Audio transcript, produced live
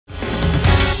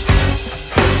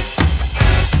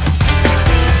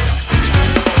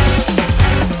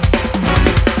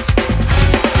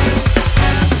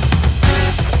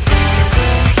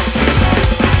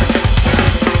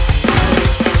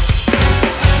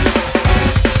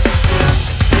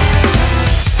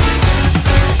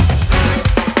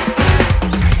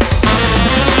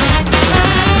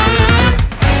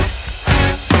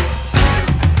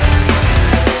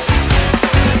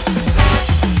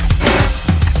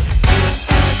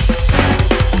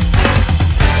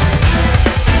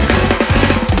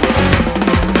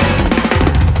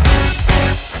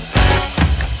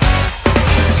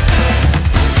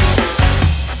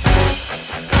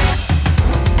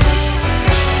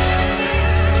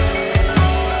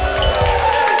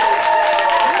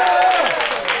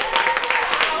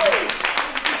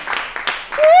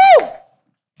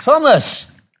Thomas,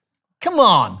 come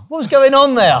on. What was going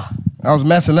on there? I was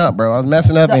messing up, bro. I was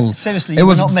messing up, and seriously, you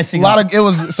were not messing up. It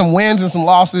was some wins and some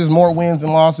losses, more wins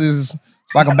and losses.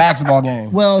 It's like a basketball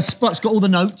game. Well, Sput's got all the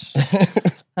notes,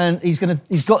 and he's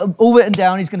got them all written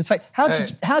down. He's going to take.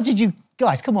 How did you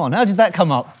guys? Come on, how did that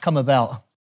come about?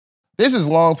 This is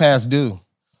long past due.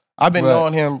 I've been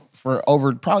knowing him for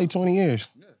over probably 20 years.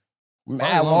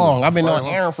 Mad long. I've been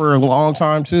knowing Aaron for a long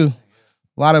time too.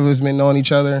 A lot of us been knowing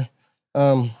each other.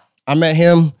 I met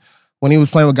him when he was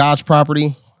playing with God's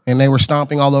Property, and they were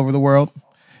stomping all over the world.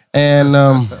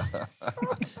 And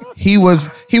he was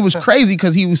crazy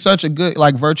because he was such a good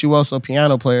like virtuoso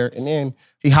piano player. And then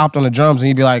he hopped on the drums and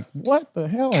he'd be like, "What the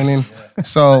hell?" And then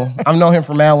so I've known him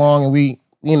for mad long, and we,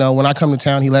 you know, when I come to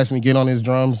town, he lets me get on his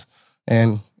drums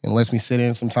and lets me sit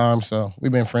in sometimes. So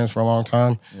we've been friends for a long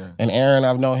time. Yeah. And Aaron,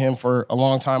 I've known him for a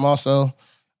long time also.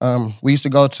 We used to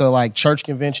go to like church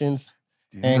conventions,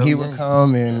 and he would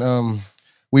come, and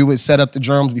we would set up the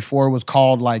drums before it was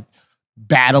called like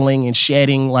battling and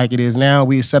shedding like it is now.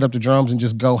 We would set up the drums and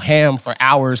just go ham for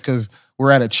hours because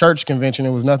we're at a church convention.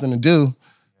 There was nothing to do.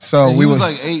 So he was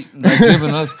like 8, like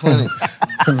giving us clinics.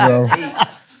 Did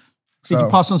you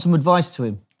pass on some advice to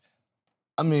him?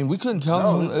 I mean, we couldn't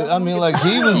tell him. I mean, like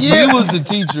he was the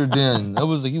teacher then.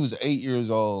 He was 8 years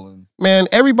old. And man,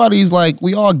 everybody's like,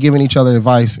 we all giving each other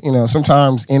advice. You know,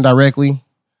 sometimes indirectly.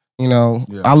 You know,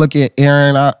 I look at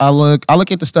Aaron. I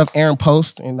look at the stuff Aaron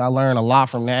posts, and I learn a lot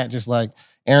from that. Just like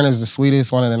Aaron is the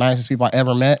sweetest, one of the nicest people I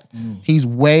ever met. He's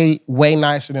way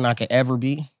nicer than I could ever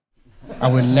be. I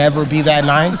would never be that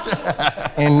nice.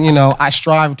 And, you know, I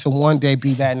strive to one day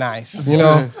be that nice, you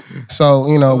know? So,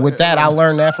 you know, with that, I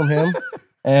learned that from him.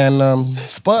 And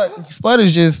Sput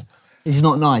is just... He's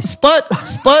not nice. Sput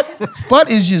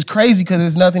is just crazy because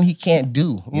there's nothing he can't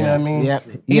do. You know what I mean? Yep.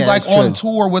 He's like on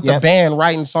tour with the band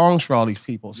writing songs for all these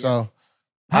people. So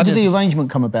how did the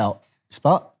arrangement come about,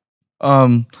 Sput?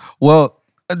 Well,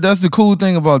 that's the cool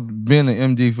thing about being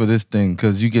an MD for this thing,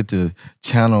 because you get to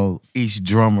channel each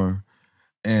drummer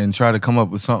and try to come up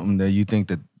with something that you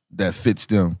think that fits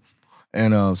them.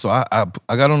 And so I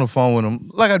got on the phone with him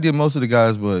like I did most of the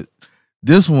guys, but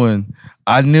this one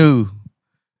I knew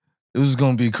it was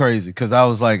gonna be crazy because I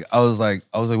was like,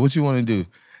 what you want to do?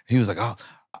 He was like, oh,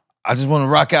 I just want to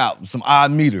rock out some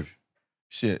odd meter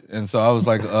shit. And so I was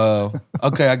like,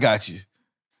 okay, I got you.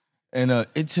 And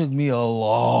it took me a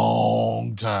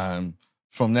long time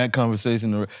from that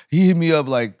conversation. He hit me up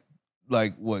like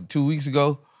what, 2 weeks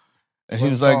ago, and he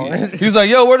was like,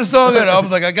 yo, where the song at? I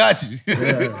was like, I got you.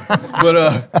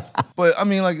 But I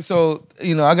mean, like, so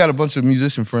you know, I got a bunch of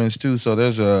musician friends too. So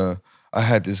there's I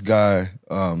had this guy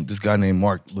named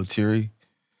Mike Lettieri,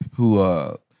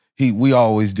 who we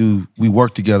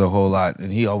work together a whole lot,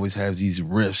 and he always has these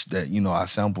riffs that, you know, I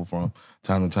sample from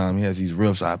time to time. He has these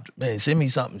riffs. Man, send me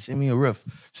something, send me a riff,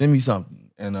 send me something.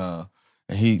 And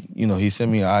he, you know, he sent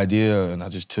me an idea, and I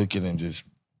just took it and just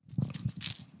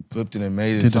flipped it and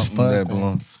made it something that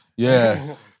belonged.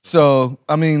 Yeah. So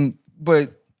I mean,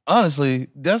 but honestly,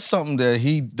 that's something that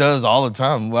he does all the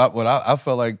time. I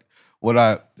felt like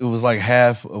it was like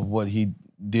half of what he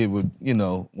did with, you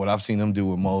know, what I've seen him do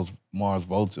with Mars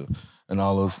Volta and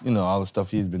all those, you know, all the stuff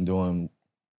he's been doing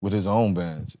with his own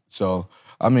bands. So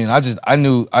I mean, I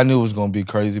knew it was gonna be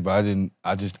crazy, but I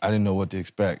didn't know what to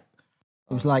expect.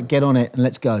 It was like, get on it and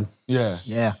let's go. Yeah.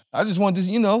 Yeah. I just want this,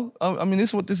 you know, I mean, this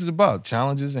is what this is about.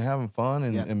 Challenges and having fun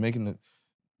and making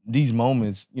these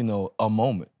moments, you know, a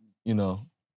moment, you know.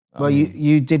 Well,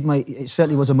 you did make, it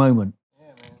certainly was a moment.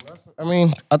 I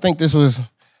mean, I think this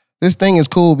thing is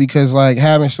cool because like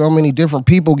having so many different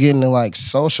people getting to like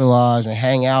socialize and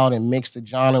hang out and mix the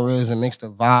genres and mix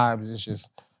the vibes.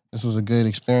 This was a good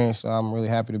experience. So I'm really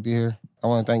happy to be here. I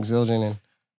want to thank Zildjian and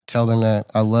tell them that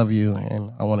I love you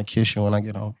and I want to kiss you when I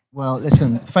get home. Well,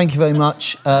 listen, thank you very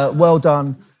much. Well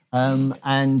done. I'm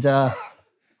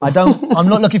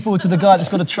not looking forward to the guy that's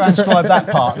got to transcribe that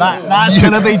part. That's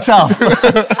going to be tough.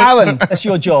 Aaron, that's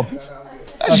your job.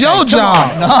 That's your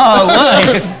job. No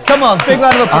way. Come on, big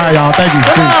round of applause. All right, y'all. Thank you.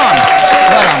 Come on.